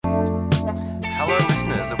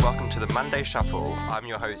and welcome to the Monday Shuffle. I'm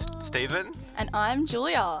your host, Stephen. And I'm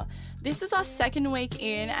Julia. This is our second week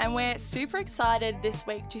in, and we're super excited this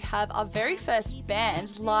week to have our very first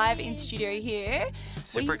band live in studio here.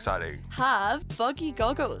 Super exciting. Have Foggy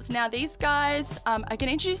Goggles. Now, these guys are going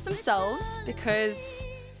to introduce themselves because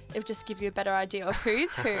it'll just give you a better idea of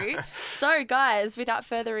who's who. So, guys, without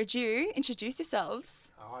further ado, introduce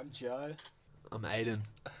yourselves. I'm Joe. I'm Aiden.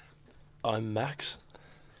 I'm Max.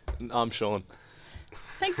 I'm Sean.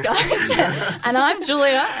 Thanks, guys. And I'm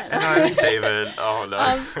Julia. And I'm Stephen. Oh,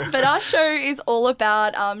 no. But our show is all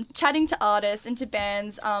about chatting to artists and to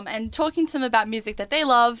bands and talking to them about music that they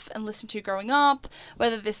love and listen to growing up,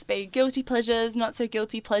 whether this be guilty pleasures, not so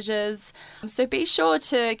guilty pleasures. So be sure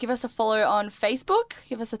to give us a follow on Facebook,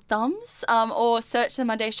 give us a thumbs, or search the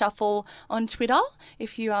Monday Shuffle on Twitter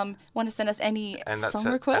if you want to send us any song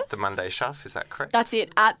requests. At the Monday Shuffle, is that correct? That's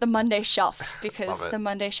it, at the Monday Shuffle, because the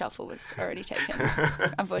Monday Shuffle was already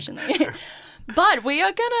taken. Unfortunately. But we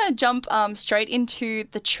are going to jump straight into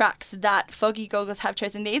the tracks that Foggy Goggles have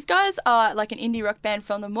chosen. These guys are like an indie rock band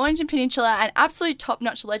from the Mornington Peninsula, and absolute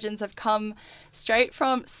top-notch legends have come straight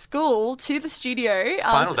from school to the studio.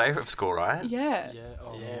 Final day of school, right? Yeah.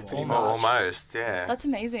 Pretty much. Almost, yeah. That's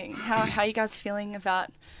amazing. How are you guys feeling about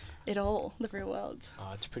it all, the real world?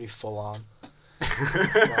 Oh, it's pretty full on.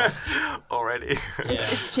 Already. Yeah.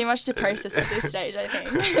 It's too much to process at this stage, I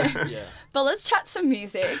think. Yeah. But let's chat some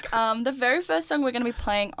music. The very first song we're going to be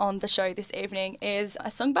playing on the show this evening is a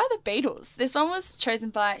song by the Beatles. This one was chosen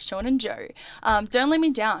by Sean and Joe. Don't Let Me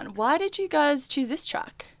Down. Why did you guys choose this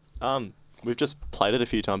track? We've just played it a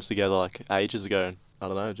few times together, like ages ago. And I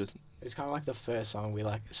don't know, just It's kind of like the first song we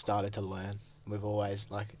started to learn. We've always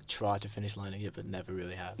tried to finish learning it, but never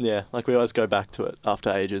really have. yeah, like we always go back to it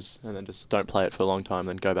after ages, and then just don't play it for a long time,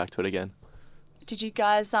 then go back to it again. Did you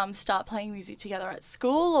guys start playing music together at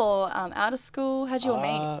school or out of school? How'd you all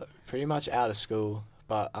meet? Pretty much out of school,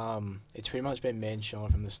 but it's pretty much been me and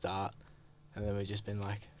Sean from the start, and then we've just been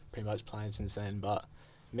pretty much playing since then. But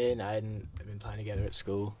me and Aiden have been playing together at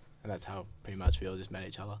school, and that's how pretty much we all just met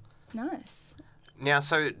each other. Nice. Now,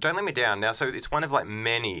 so Don't Let Me Down. Now, so it's one of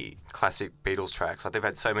many classic Beatles tracks. They've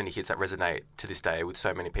had so many hits that resonate to this day with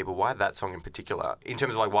so many people. Why that song in particular? In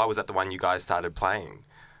terms of why was that the one you guys started playing?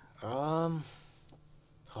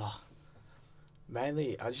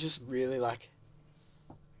 Mainly, I was just really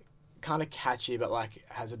kind of catchy, but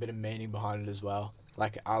has a bit of meaning behind it as well.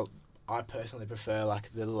 I personally prefer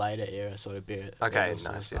the later era sort of Beatles Okay, sort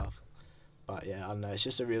of nice, yeah. stuff. But yeah, I don't know. It's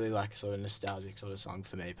just a really sort of nostalgic sort of song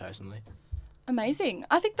for me personally. Amazing.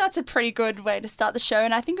 I think that's a pretty good way to start the show,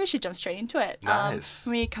 and I think we should jump straight into it. Nice.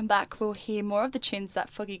 When we come back, we'll hear more of the tunes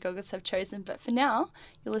that Foggy Goggles have chosen, but for now,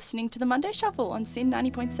 you're listening to the Monday Shuffle on Sin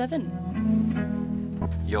 90.7.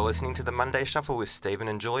 You're listening to the Monday Shuffle with Stephen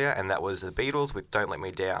and Julia, and that was the Beatles with Don't Let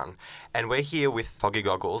Me Down. And we're here with Foggy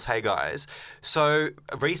Goggles. Hey, guys. So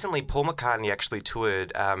recently, Paul McCartney actually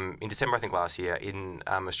toured in December, I think, last year in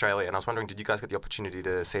Australia, and I was wondering, did you guys get the opportunity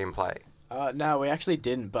to see him play? No, we actually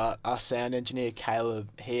didn't, but our sound engineer, Caleb,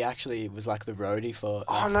 he actually was the roadie for...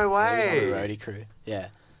 Oh, no way! He was on the roadie crew, yeah.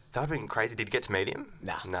 That would have been crazy. Did you get to meet him?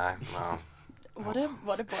 Nah. No, well... What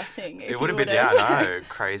a blessing. It would have been, no,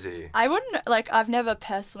 crazy. I wouldn't, I've never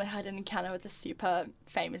personally had an encounter with a super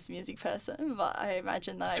famous music person, but I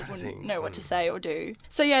imagine that I wouldn't know what to say or do.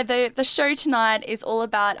 So yeah, the show tonight is all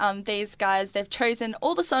about these guys. They've chosen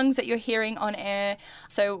all the songs that you're hearing on air.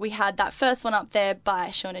 So we had that first one up there by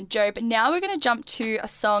Sean and Joe, but now we're going to jump to a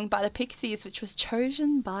song by the Pixies, which was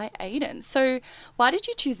chosen by Aiden. So why did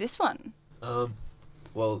you choose this one?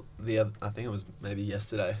 Well, I think it was maybe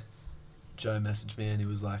yesterday, Joe messaged me and he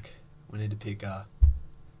was like, we need to pick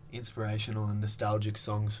inspirational and nostalgic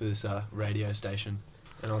songs for this radio station.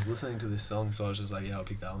 And I was listening to this song, so I was just like, yeah, I'll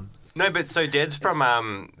pick that one. No, but so Dead's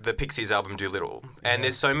from the Pixies album Doolittle, and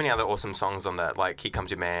there's so many other awesome songs on that, like Here Comes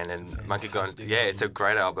Your Man and Monkey Gone. Yeah, it's a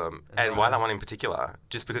great album. And why that one in particular?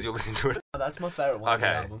 Just because you're listening to it? That's my favourite one of the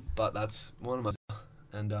album, but that's one of my...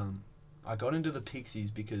 And I got into the Pixies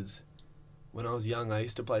because when I was young, I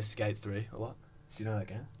used to play Skate 3 a lot. Do you know that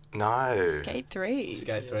game? No. Skate 3.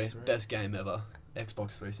 Skate 3, best game ever.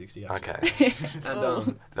 Xbox 360, actually. Okay.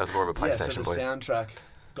 And that's more of a PlayStation so boy. the soundtrack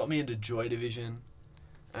got me into Joy Division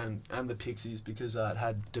and the Pixies because it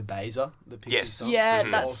had DeBaser, the Pixies song. Yeah,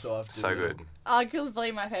 Mhm. that's also So good.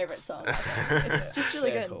 arguably my favourite song. I think. It's just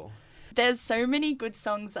really good. Cool. There's so many good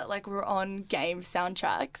songs that were on game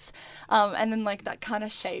soundtracks, and then that kind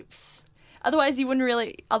of shapes. Otherwise, you wouldn't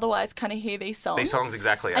really kind of hear these songs. These songs,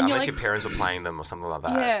 exactly. And Unless your parents were playing them or something like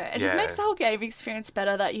that. Yeah, it just makes the whole game experience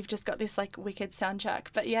better that you've just got this wicked soundtrack.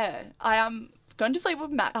 But yeah, I gone to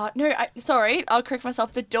Fleetwood Mac. Sorry, I'll correct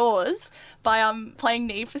myself. The Doors by playing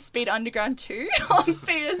Need for Speed Underground 2 on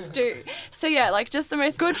PS2. So yeah, like just the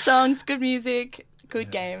most good songs, good music, good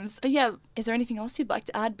games. But yeah, is there anything else you'd like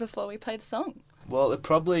to add before we play the song? Well, I'll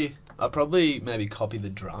probably maybe copy the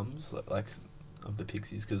drums like of the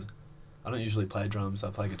Pixies, because I don't usually play drums. I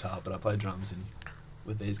play guitar, but I play drums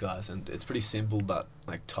with these guys, and it's pretty simple but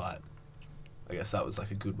like tight. I guess that was like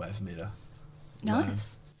a good way for me to learn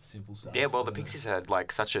simple stuff. Yeah, well, the Pixies had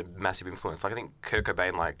like such a massive influence. Like I think Kurt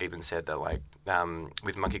Cobain like even said that like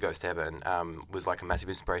with Monkey Goes to Heaven was like a massive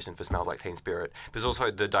inspiration for Smells Like Teen Spirit. But also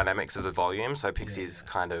the dynamics of the volume. So Pixies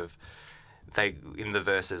kind of, they in the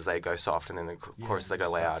verses they go soft and then the chorus they go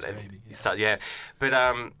loud but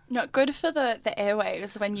not good for the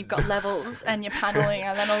airwaves when you've got levels and you're paneling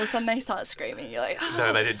and then all of a sudden they start screaming. You're like, oh.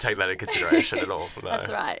 No, they didn't take that into consideration at all. No.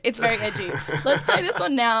 That's right, it's very edgy. Let's play this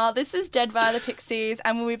one now. This is Dead by the Pixies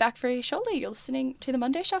and we'll be back very shortly. You're listening to the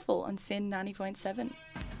Monday Shuffle on Sin 90.7.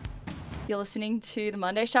 You're listening to the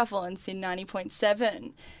Monday Shuffle on Sin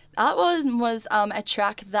 90.7. That was a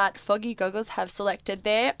track that Foggy Goggles have selected.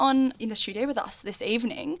 They're in the studio with us this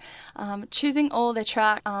evening, choosing all their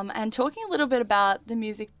track and talking a little bit about the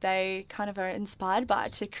music they kind of are inspired by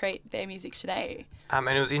to create their music today. And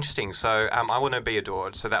it was interesting. So I Want to Be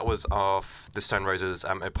Adored, so that was off the Stone Roses'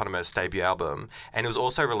 eponymous debut album. And it was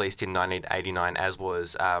also released in 1989, as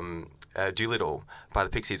was Doolittle by the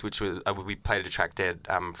Pixies, which was we played a track Dead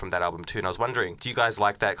from that album too. And I was wondering, do you guys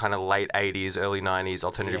like that kind of late 80s, early 90s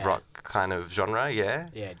alternative rock kind of genre? Yeah?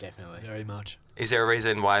 Yeah, definitely. Very much. Is there a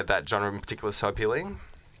reason why that genre in particular is so appealing?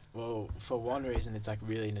 Well, for one reason, it's like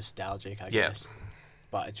really nostalgic, I guess.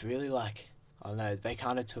 But it's really like, I don't know, they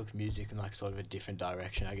kind of took music in like sort of a different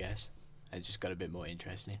direction, I guess. It just got a bit more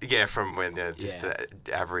interesting. Yeah, from when the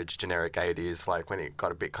average generic 80s, like when it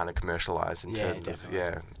got a bit kind of commercialised in terms of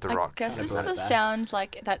the rock. I guess kind of this is a back. sound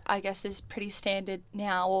like that I guess is pretty standard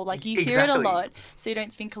now, or like you hear Exactly. it a lot, so you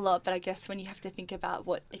don't think a lot, but I guess when you have to think about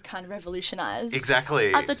what it kind of revolutionised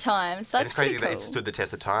Exactly. at the time, so that's and it's crazy pretty cool. that it stood the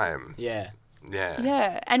test of time. Yeah. Yeah.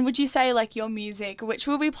 Yeah, and would you say like your music, which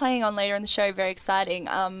we'll be playing on later in the show, very exciting,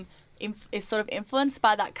 is sort of influenced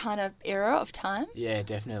by that kind of era of time? Yeah,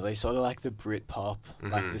 definitely. Sort of like the Britpop,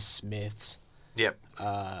 like the Smiths, Yep.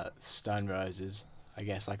 Stone Roses, I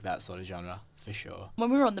guess like that sort of genre. For sure.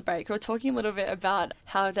 When we were on the break, we were talking a little bit about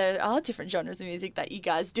how there are different genres of music that you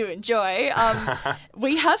guys do enjoy.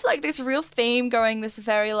 We have like this real theme going, this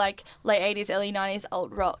very like late 80s, early 90s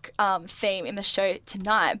alt rock theme in the show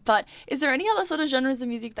tonight. But is there any other sort of genres of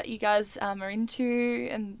music that you guys are into?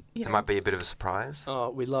 And It might be a bit of a surprise.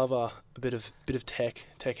 Oh, we love a bit of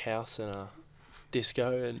tech house and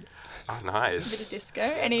disco and. Oh, a nice. bit of disco.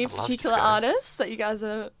 Any love particular disco. artists that you guys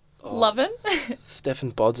are loving?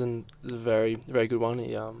 Stefan Bodzen is a very, very good one.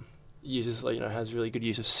 He uses, has really good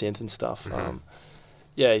use of synth and stuff.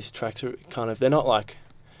 His tracks are kind of, they're not like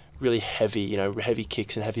really heavy, heavy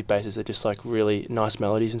kicks and heavy basses. They're just like really nice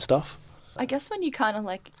melodies and stuff. I guess when you kind of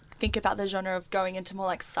like think about the genre of going into more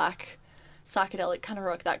like psychedelic kind of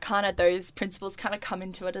rock, that kind of those principles kind of come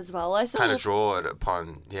into it as well. I Kind of draw it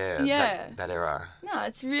upon, that era. No,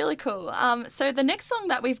 it's really cool. So the next song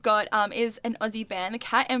that we've got is an Aussie band, the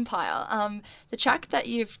Cat Empire. The track that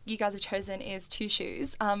you guys have chosen is Two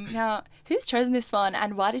Shoes. Now, who's chosen this one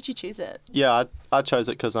and why did you choose it? Yeah, I chose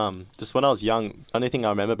it because just when I was young, only thing I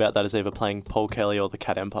remember about that is either playing Paul Kelly or the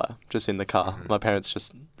Cat Empire, just in the car. My parents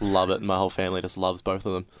just love it and my whole family just loves both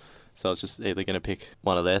of them. So I was just either going to pick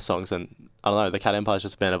one of their songs, and I don't know, the Cat Empire is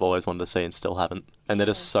just a band I've always wanted to see and still haven't. And they're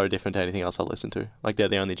just so different to anything else I listen to. Like, they're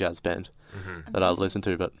the only jazz band that I've listened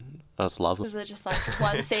to, but I just love them. Was it just like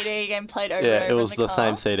one CD getting played over and Yeah, over it was in the the car?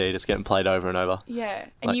 same CD just getting played over and over. Yeah,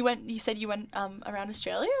 and you said you went around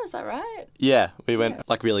Australia, is that right? Yeah, we went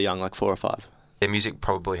like really young, like 4 or 5. Their music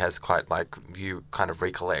probably has quite, like, you kind of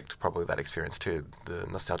recollect probably that experience too, the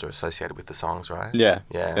nostalgia associated with the songs, right? Yeah,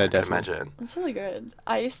 Yeah, I can definitely. imagine. That's really good.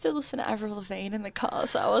 I used to listen to Avril Lavigne in the car,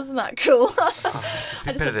 so I wasn't that cool. It's a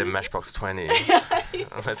bit better than Matchbox 20.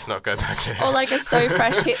 Let's not go back there. Or like a So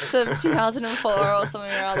Fresh hits of 2004 or something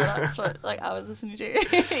or other. That's what like I was listening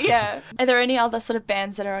to. Yeah. Are there any other sort of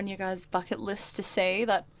bands that are on your guys' bucket list to see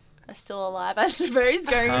that are still alive, I suppose,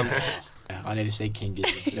 going I need to see King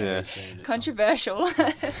Gizzard very soon. at some- controversial?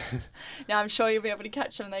 Now I'm sure you'll be able to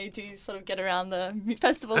catch them. They do sort of get around the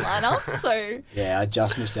festival lineup. So Yeah, I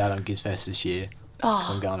just missed out on Gizfest this year. So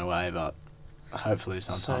I'm oh, going away, but hopefully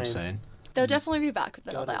sometime Same. soon. they'll definitely be back with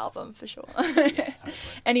another it. album for sure. Hopefully.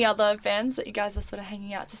 Any other bands that you guys are sort of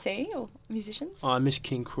hanging out to see or musicians? I miss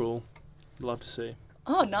King Cruel. Love to see.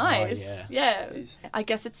 Oh, nice. yeah. Yeah. Jeez. I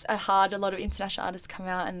guess it's a lot of international artists come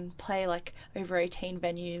out and play like over 18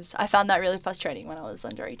 venues. I found that really frustrating when I was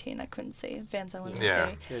under 18. I couldn't see bands I wanted to Yeah.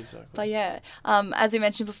 see. Yeah, exactly. But yeah, as we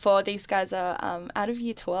mentioned before, these guys are out of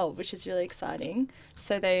year 12, which is really exciting.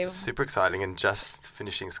 So they, Super exciting, and just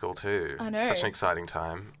finishing school too. I know. Such an exciting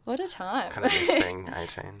time. what a time. Kind of miss being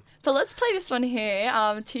 18. But let's play this one here,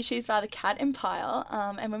 Two Shoes by the Cat Empire.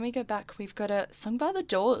 And when we go back, we've got a song by The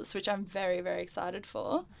Doors, which I'm very, very excited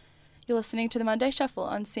for. You're listening to the Monday Shuffle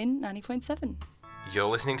on Sin 90.7. You're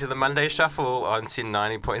listening to the Monday Shuffle on Sin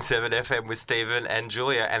 90.7 FM with Stephen and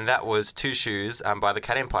Julia, and that was Two Shoes by the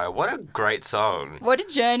Cat Empire. What a great song. What a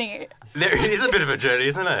journey. It is a bit of a journey,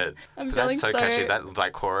 isn't it? I'm But feeling that's so catchy. That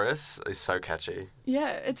like chorus is so catchy.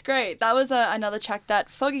 Yeah, it's great. That was another track that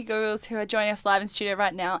Foggy Goggles, who are joining us live in studio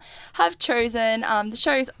right now, have chosen. The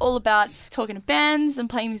show is all about talking to bands and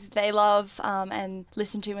playing music they love and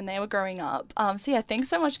listened to when they were growing up. So yeah, thanks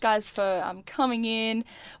so much, guys, for coming in.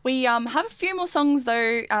 We have a few more songs,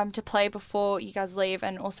 though, to play before you guys leave,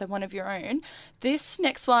 and also one of your own. This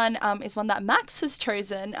next one is one that Max has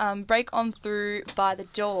chosen, Break On Through by The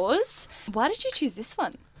Doors. Why did you choose this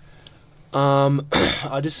one?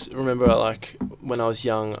 I just remember, like, when I was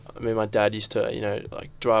young, me and my dad used to, like,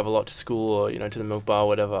 drive a lot to school or, to the milk bar or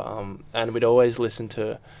whatever, and we'd always listen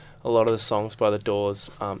to a lot of the songs by The Doors,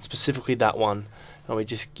 specifically that one, and we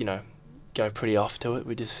just, go pretty off to it.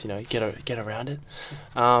 We just, get around it.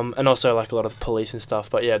 And also, like, a lot of the Police and stuff.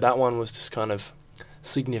 But, yeah, that one was just kind of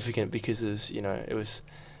significant because it was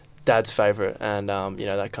Dad's favourite, and,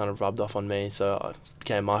 that kind of rubbed off on me, so it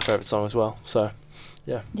became my favourite song as well, so...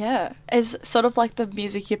 Yeah. Yeah. Is sort of like the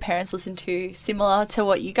music your parents listen to similar to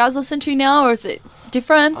what you guys listen to now, or is it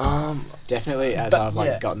different? Definitely as but, I've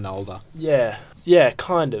yeah. gotten older. Yeah,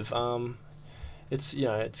 kind of. It's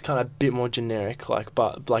it's kind of a bit more generic,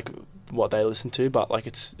 but what they listen to, but like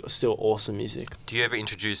it's still awesome music. Do you ever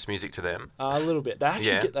introduce music to them? A little bit. They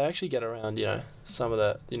actually Yeah. get around, some of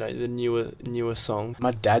the the newer songs.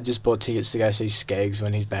 My dad just bought tickets to go see Skeggs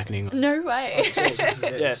when he's back in England. No way.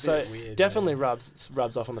 Yeah, so weird, definitely rubs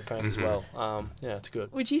off on the parents Mhm. as well. Yeah, it's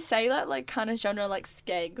good. Would you say that like kind of genre like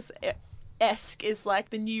Skeggs-esque is like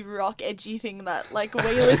the new rock edgy thing that like we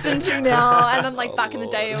listen to now, and then like Oh, back in the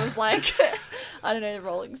day it Lord. was like I don't know, the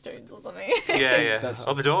Rolling Stones or something. Yeah. That's-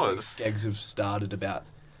 Oh, The Doors. Skeggs have started about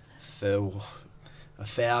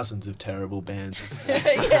thousands of terrible bands with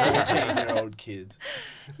Yeah. 14-year-old kids.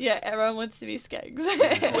 Yeah, everyone wants to be Skeggs.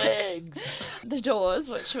 The Doors,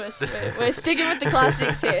 which we're sticking with the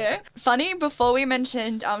classics here. Funny, before we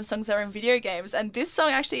mentioned songs that are in video games, and this song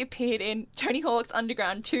actually appeared in Tony Hawk's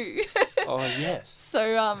Underground 2. Oh yes.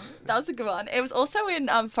 So that was a good one. It was also in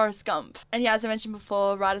Forrest Gump. And yeah, as I mentioned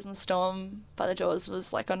before, Riders on the Storm by The Doors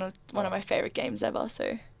was like one of my favourite games ever,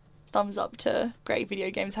 so thumbs up to great video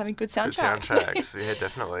games having good soundtracks. Good soundtracks. Yeah,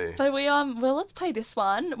 definitely. But well, let's play this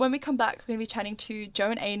one. When we come back, we're going to be chatting to Joe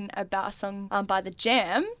and Aiden about a song by The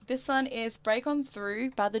Jam. This one is Break On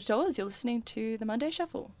Through by The Doors. You're listening to the Monday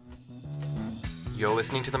Shuffle. You're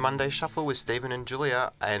listening to the Monday Shuffle with Stephen and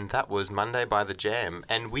Julia, and that was Monday by The Jam.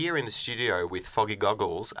 And we are in the studio with Foggy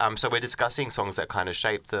Goggles. So we're discussing songs that kind of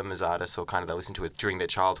shaped them as artists, or kind of they listened to it during their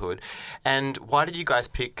childhood. And why did you guys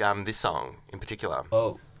pick this song in particular?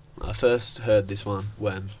 Well, I first heard this one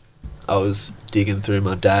when I was digging through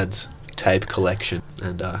my dad's tape collection,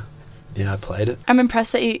 and I played it. I'm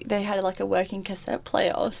impressed that they had like a working cassette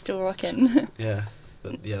player still rocking. Yeah,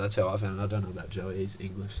 but yeah, that's how I found it. I don't know about Joey, he's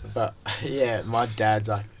English. So. But yeah, my dad's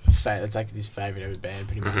like that's like his favourite ever band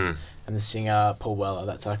pretty much. Mhm. And the singer Paul Weller,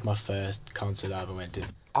 that's like my first concert I ever went to.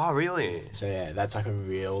 Oh, really? So yeah, that's like a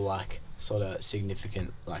real like sort of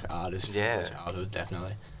significant like artist from Yeah. my childhood,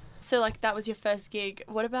 definitely. So like that was your first gig.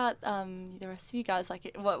 What about the rest of you guys?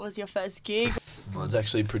 Like, what was your first gig? Mine's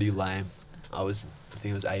actually pretty lame. I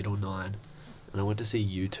think it was 8 or 9, and I went to see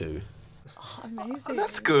U2. Oh, amazing.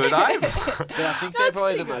 That's good. But I think they're That's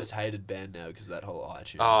probably the pretty most hated band now because of that whole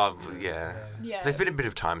iTunes. Oh, yeah. Yeah. There's been a bit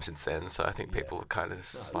of time since then, so I think Yeah. people kind of No,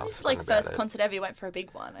 start This is forgetting like about first it. concert ever you went for a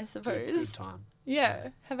big one, I Good suppose. time. Yeah.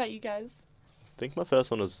 How about you guys? I think my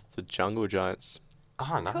first one was the Jungle Giants.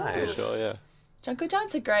 Oh, nice. Sure, yeah. Jungle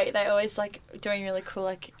Giants are great. They always like doing really cool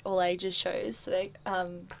like all ages shows. So they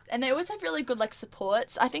and they always have really good like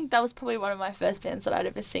supports. I think that was probably one of my first bands that I'd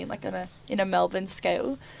ever seen like in a Melbourne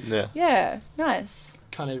scale. Yeah. Yeah, nice.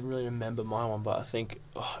 Can't even really remember my one, but I think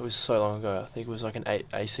it was so long ago. I think it was like an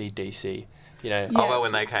AC/DC. Yeah. Oh, well,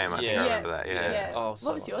 when they came, I think I Yeah. remember that, yeah. Oh, so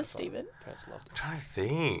What was much yours, fun. Stephen? Parents loved I'm trying to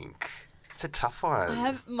think. It's a tough one. I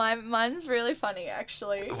have mine's really funny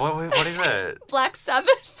actually. What is it? Black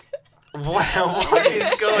Sabbath. Wow, what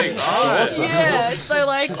is going on? Yeah, so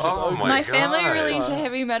like Oh my my family are really God. into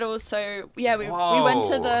heavy metal, so yeah, we went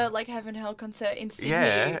to the like Heaven Hell concert in Sydney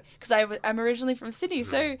Yeah. because I'm originally from Sydney.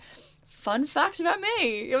 So fun fact about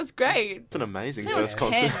me, it was great. It's an amazing It was first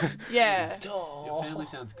concert. 10. Yeah. Your family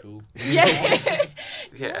sounds cool. Yeah.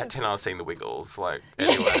 Yeah, at 10 I was seeing the Wiggles, like,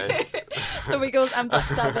 anyway. The Wiggles and Black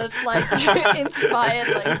Sabbath like inspired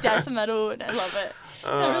like death metal, and I love it.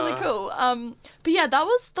 Really cool. But yeah, that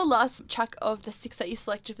was the last track of the 6 that you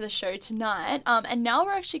selected for the show tonight. And now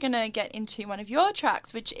we're actually going to get into one of your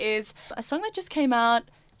tracks, which is a song that just came out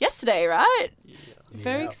yesterday, right? Yeah.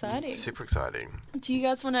 Very exciting. Super exciting. Do you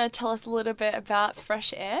guys want to tell us a little bit about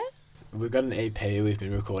Fresh Air? We've got an EP we've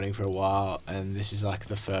been recording for a while, and this is like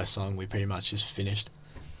the first song we pretty much just finished.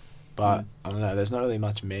 But I don't know, there's not really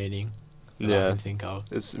much meaning that I Yeah. can think of.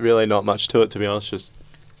 It's really not much to it, to be honest.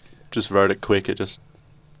 Just wrote it quick. It just.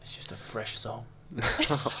 It's just a fresh song.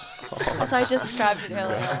 As I described it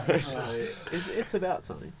earlier. It's about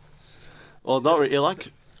something. Well, not really. Like,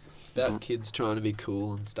 It's about kids trying to be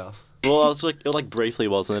cool and stuff. well, I was like, it like briefly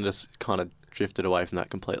was, and then just kind of drifted away from that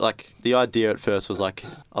completely. Like, the idea at first was like,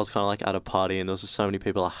 I was kind of like at a party, and there was just so many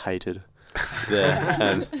people I hated there,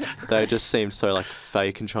 and they just seemed so like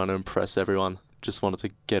fake and trying to impress everyone. Just wanted to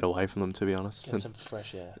get away from them, to be honest. Get And- some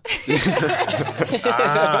fresh air.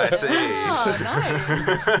 I see. Oh,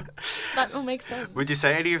 nice. That will make sense. Would you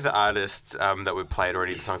say any of the artists that we played, or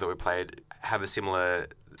any of the songs that we played, have a similar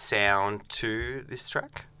sound to this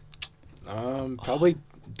track? Probably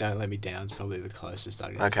Don't Let Me Down is probably the closest,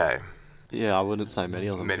 I guess. Okay. Yeah, I wouldn't say many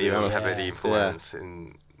of them. Many to be of them honest. have any Yeah. influence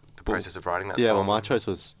in the process of writing that Yeah, song? well, my choice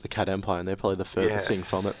was the Cat Empire, and they're probably the furthest Yeah. thing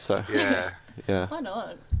from it. So Yeah. yeah. Why not?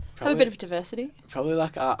 Have a Probably- bit of diversity. Probably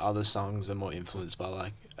like our other songs are more influenced by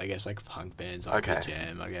like, I guess like punk bands like Okay. The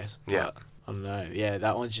Jam, I guess. Yeah. But, I don't know. Yeah,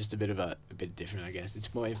 that one's just a bit different, I guess.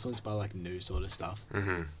 It's more influenced by like new sort of stuff.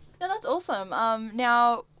 Mm-hmm. No, that's awesome.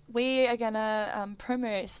 Now we are gonna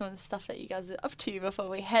promote some of the stuff that you guys are up to before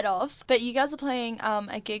we head off. But you guys are playing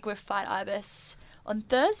a gig with Fight Ibis on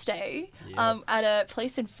Thursday Yeah. at a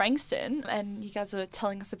place in Frankston, and you guys were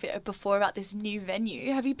telling us a bit before about this new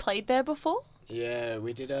venue. Have you played there before? Yeah,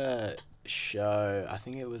 we did a show, I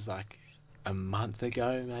think it was like a month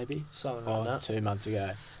ago maybe. Something Or like that. 2 months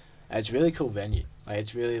ago. And it's a really cool venue. Like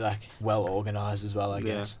it's really like well organised as well, I Yeah.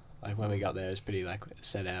 guess. Like when we got there, it was pretty like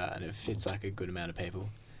set out, and it fits like a good amount of people.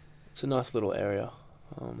 It's a nice little area.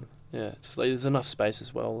 Yeah, it's just, like, there's enough space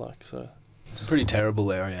as well. Like so. It's a pretty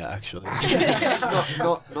terrible area, actually.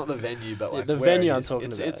 not the venue, but Yeah, like the where venue it I'm is. talking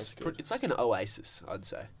it's, about It's is good. it's like an oasis, I'd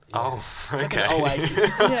say. Oh, It's okay. like an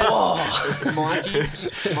oasis. Yeah. Oh,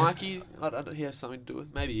 Mikey, I don't, he has something to do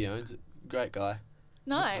with. Maybe he owns it. Great guy.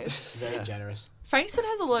 Nice. Very Yeah. generous. Frankston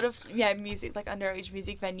has a lot of music, like underage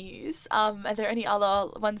music venues. Are there any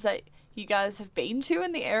other ones that you guys have been to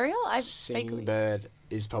in the area? Singing Bird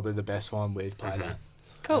is probably the best one we've played at.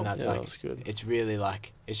 Cool. And that's Yeah, like, that was good. it's really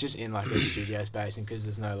like, it's just in like a studio space, and because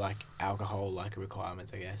there's no like alcohol like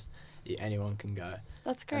requirements, I guess, anyone can go.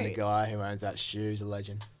 That's And the great. guy who owns that Stu is a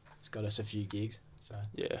legend. He's got us a few gigs, so.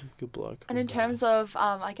 Yeah, good bloke. And in terms of,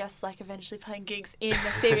 I guess, like eventually playing gigs in the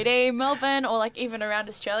CBD, Melbourne, or like even around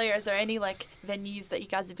Australia, is there any like venues that you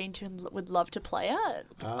guys have been to and would love to play at?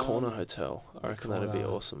 Corner Hotel. I reckon that'd be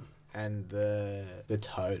Corner. awesome. And the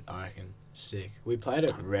Tote, I reckon, sick. We played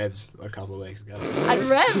at Revs a couple of weeks ago. At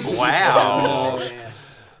Revs? Wow. Yeah.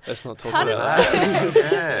 Let's not talk How about did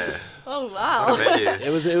that. Yeah. Oh What a wow. venue. It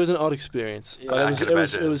was an odd experience, Yeah, but I it was can it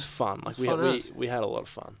was imagine. it was fun. Like It's fun as. we had a lot of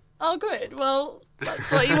fun. Oh good. Well,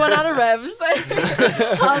 that's what you want out of Revs.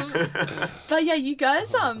 But yeah, you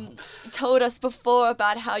guys told us before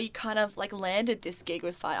about how you kind of like landed this gig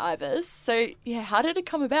with Fight Ibis. So yeah, how did it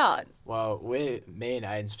come about? Well, me and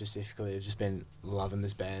Aiden specifically have just been loving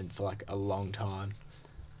this band for like a long time.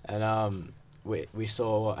 And we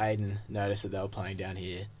saw Aiden notice that they were playing down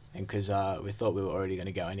here. And because we thought we were already going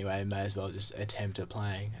to go anyway, may as well just attempt at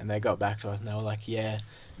playing. And they got back to us and they were like, yeah,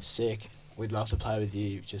 sick. We'd love to play with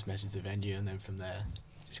you. Just message the venue. And then from there,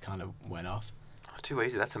 just kind of went off. Oh, too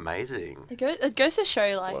easy. That's amazing. It goes to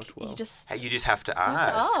show like Worked well. you just Hey, you just have to have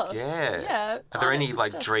to ask. ask. Yeah. Yeah. Are there Oh, any good like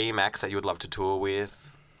stuff. dream acts that you would love to tour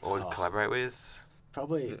with or Oh. collaborate with?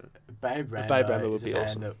 Probably Babe Rainbow. Babe Rainbow would is a be band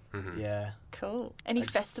awesome. that- Mhm. Yeah. Cool. Any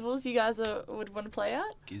festivals you guys would want to play at?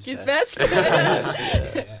 Gizfest.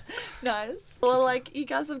 Gizfest. Yeah. Nice. Well, like you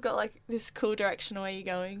guys have got like this cool direction where you're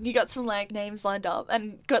going. You got some like names lined up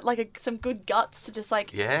and got like some good guts to just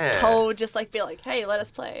like Yeah. cold, just like be like, hey, let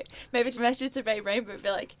us play. Maybe message to Babe Rainbow, be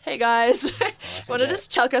like, hey guys, want to that-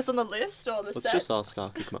 just chuck us on the list or the Let's set? just ask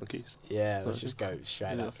Arctic Monkeys. Yeah, let's just go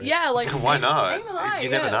straight up for it. Yeah, like Why not? aim high, You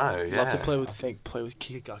never yeah. know. Yeah. Love to play with I think play with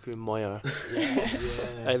Kikagaku and Moyo.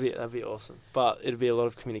 Yeah. That'd be awesome. But it'd be a lot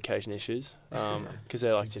of communication issues because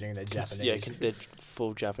they're like Considering they're Japanese. Yeah, they're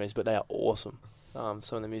full Japanese, but they are awesome. Some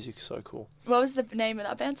of the music's so cool. What was the name of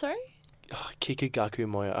that band? Sorry. Kikagaku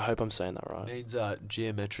Moyo. I hope I'm saying that right. Means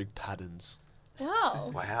geometric patterns.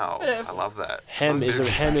 Wow. Wow, I love that. Hem is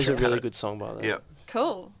a really good song by them. Yep.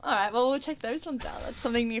 Cool. All right. Well, we'll check those ones out. That's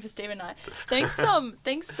something new for Steve and I. Thanks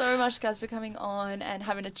so much, guys, for coming on and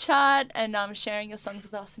having a chat and sharing your songs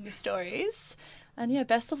with us and your stories. And yeah,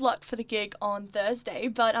 best of luck for the gig on Thursday.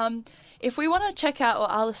 But if we want to check out, or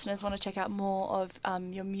our listeners want to check out more of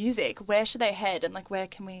your music, where should they head, and like where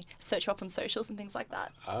can we search you up on socials and things like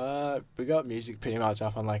that? We got music pretty much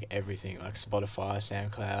up on like everything, like Spotify,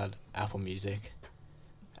 SoundCloud, Apple Music,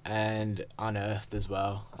 and Unearthed as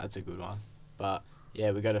well. That's a good one. But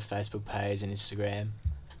yeah, we got a Facebook page and Instagram.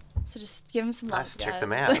 So just give them some love, Nice, guys. check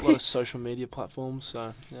them out. A lot of social media platforms.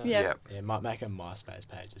 So Yeah. Yeah, might make a MySpace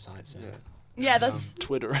page or something soon. Yeah, that's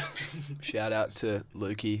Twitter. Shout out to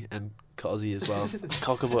Lukey and Cozzy as well.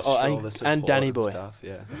 Cockable. For all the And support Danny Boy. Stuff,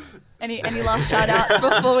 yeah. Any last shout outs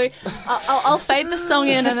before we I'll fade the song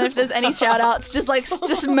in, and if there's any shout outs,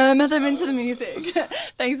 just murmur them into the music.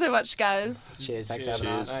 Thanks so much, guys. Cheers, thanks for having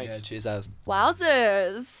us. Yeah, cheers, Az.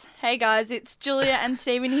 Wowzers. Hey guys, it's Julia and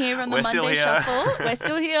Stephen here from the We're still Monday here. Shuffle. We're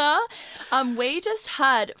still here. We just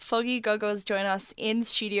had Foggy Goggles join us in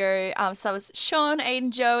studio. So that was Sean, Aiden,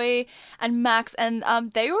 Joey, and Max, and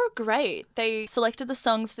they were great. They selected the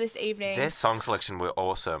songs for this evening. Their song selection were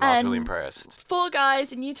awesome. I was really And impressed. 4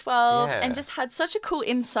 guys in Year 12 Yeah. and just had such a cool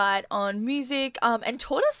insight on music and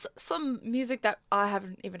taught us some music that I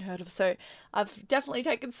haven't even heard of. So I've definitely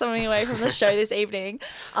taken something away from the show this evening.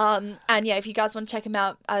 And yeah, if you guys want to check them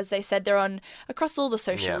out, as they said, they're on across all the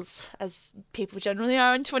socials as people generally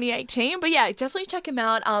are in 2018. But yeah, definitely check them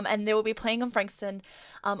out. And they will be playing on Frankston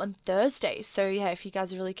on Thursday. So yeah, if you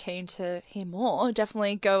guys are really keen to hear more,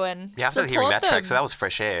 definitely go and Yeah, after support hearing that them. track, so that was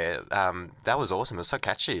fresh air. That was awesome. It was so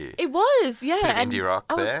catchy. It was, yeah. Bit of and indie rock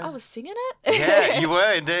there. I was singing it. Yeah, you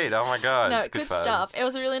were indeed. Oh my god. No, it's good fun. stuff. It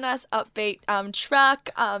was a really nice upbeat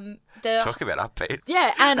track. Talk about upbeat.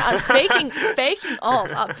 Yeah, and speaking of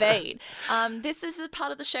upbeat, this is the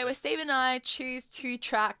part of the show where Steve and I choose 2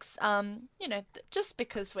 tracks, just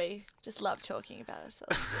because we just love talking about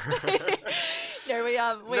ourselves.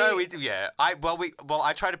 We do. Yeah.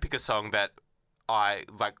 I try to pick a song that I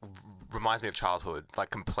like reminds me of childhood, like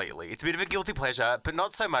completely. It's a bit of a guilty pleasure, but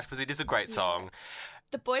not so much because it is a great song.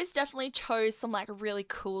 The boys definitely chose some like really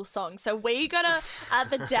cool songs, so we gotta add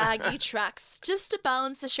the daggy tracks just to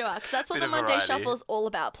balance the show out, because that's what Bit the of Monday variety. Shuffle is all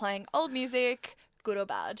about, playing old music, good or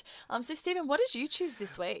bad. So Stephen, what did you choose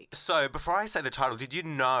this week? So before I say the title, did you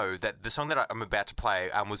know that the song that I'm about to play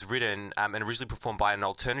was written and originally performed by an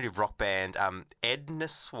alternative rock band, Edna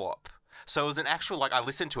Swap? So it was an actual I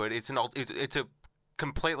listened to it. It's a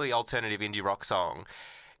completely alternative indie rock song.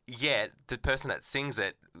 Yet the person that sings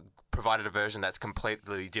it provided a version that's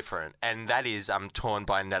completely different, and that is Torn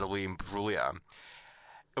by Natalie Imbruglia,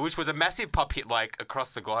 which was a massive pop hit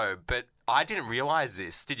across the globe. But I didn't realise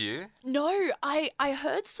this. Did you? No, I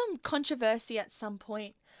heard some controversy at some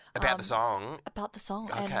point. About the song? About the song.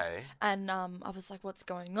 Okay. And I was like, what's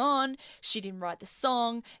going on? She didn't write the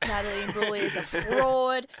song. Natalie Imbruglia is a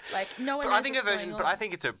fraud. No one knows I think I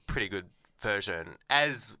think it's a pretty good version,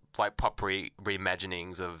 as pop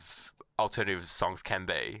reimaginings of alternative songs can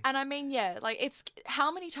be. And I mean, yeah, it's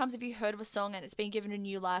how many times have you heard of a song and it's been given a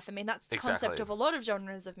new life? I mean, that's the concept of a lot of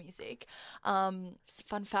genres of music. Fun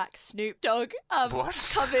fact, Snoop Dogg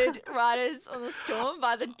covered Riders on the Storm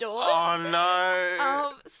by The Doors. Oh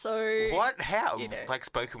no. So what? How? You know.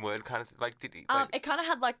 Spoken word kind of did he it kind of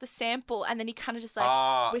had the sample, and then he kind of just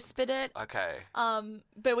whispered it. Okay.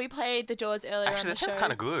 But we played The Doors earlier on Actually, the that show. sounds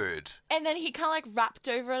kind of good. And then he kind of rapped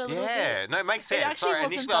over it a little bit. Yeah, no, it makes sense. actually Sorry,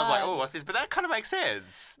 wasn't initially I was like, bad. oh, what's this? But that kind of makes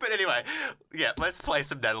sense. But anyway, yeah, let's play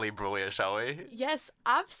some Natalie Imbruglia, shall we? Yes,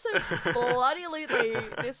 absolutely.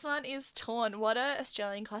 This one is Torn. What a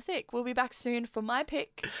Australian classic. We'll be back soon for my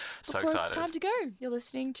pick. So Before excited. it's time to go. You're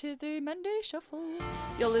listening to the Monday Shuffle.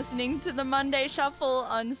 You're listening to the Monday Shuffle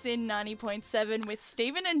on Sin 90.7 with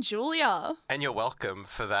Stephen and Julia. And you're welcome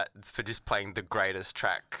for just playing the greatest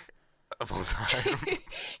track of all time.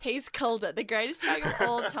 He's called it the greatest track of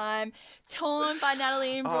all time. Torn by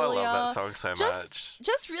Natalie Imbruglia. Oh, I love that song so much.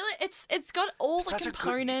 Just really, it's got all the Such a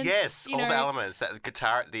components. yes, you all know. the elements. That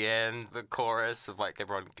guitar at the end, the chorus of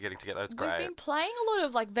everyone getting together. It's great. We've been playing a lot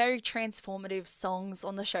of very transformative songs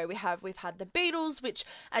on the show. We've had the Beatles, which,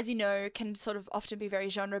 as you know, can sort of often be very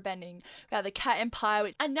genre bending. We have the Cat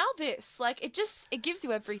Empire, and now this. It gives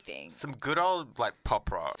you everything. Some good old pop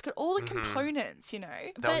rock. It's got all the components, you know.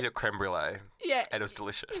 That was your creme brulee, Yeah. and it was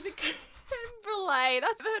delicious. It's a creme brulee.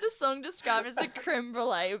 I've heard a song described as a creme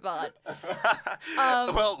brulee, but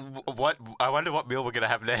Well, what? I wonder what meal we're gonna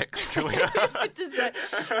have next. for dessert.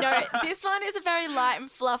 No, this one is a very light and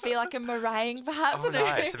fluffy, like a meringue, perhaps. Oh, I don't know.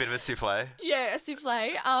 nice. A bit of a souffle. Yeah, a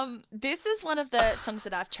souffle. This is one of the songs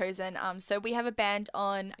that I've chosen. So we have a band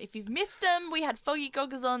on. If you've missed them, we had Foggy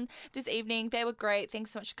Goggles on this evening. They were great.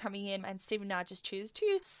 Thanks so much for coming in. And Steve and I just choose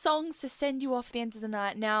 2 songs to send you off at the end of the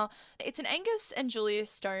night. Now, it's an Angus and Julia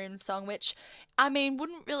Stone song, which, I mean,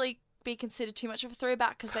 wouldn't really be considered too much of a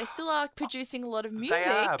throwback because they still are producing a lot of music. They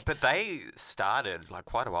are, but they started like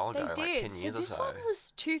quite a while ago, They like did. 10 years so or this so. one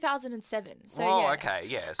was 2007. So oh, yeah. okay,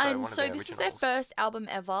 yeah. So And one of so the this is their originals. first album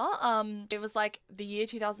ever. It was like the year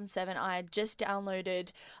 2007. I had just downloaded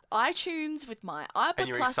iTunes with my iPod And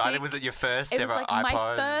you were Classic. excited? Was it your first It ever was like iPod?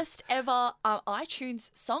 my first ever iTunes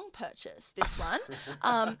song purchase, this one.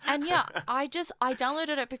 And yeah, I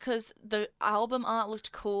downloaded it because the album art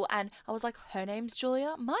looked cool and I was like, her name's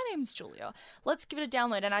Julia, my name's Julia. Let's give it a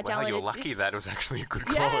download. And I Wow, downloaded you're lucky this. that it was actually a good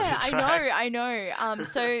quality Yeah, track. I know.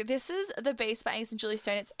 So this is The Beast by Angus and Julia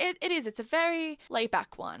Stone. It's a very laid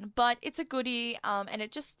back one, but it's a goodie. And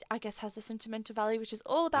it just, I guess, has the sentimental value, which is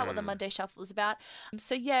all about what the Monday Shuffle is about.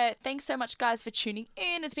 So yeah, thanks so much, guys, for tuning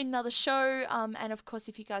in. It's been another show. And of course,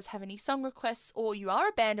 if you guys have any song requests or you are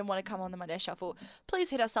a band and want to come on the Monday Shuffle, please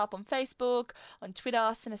hit us up on Facebook, on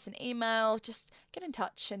Twitter, send us an email. Just get in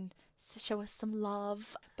touch and show us some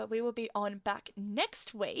love. But we will be on back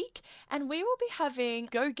next week and we will be having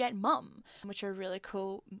Go Get Mum, which are a really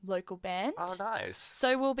cool local band. Oh, nice.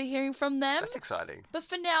 So we'll be hearing from them. That's exciting. But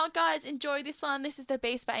for now, guys, enjoy this one. This is The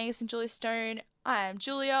Beast by Angus and Julia Stone. I am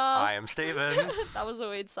Julia. I am Stephen. That was a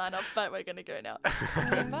weird sign off, but we're going to go now.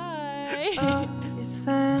 Okay, bye.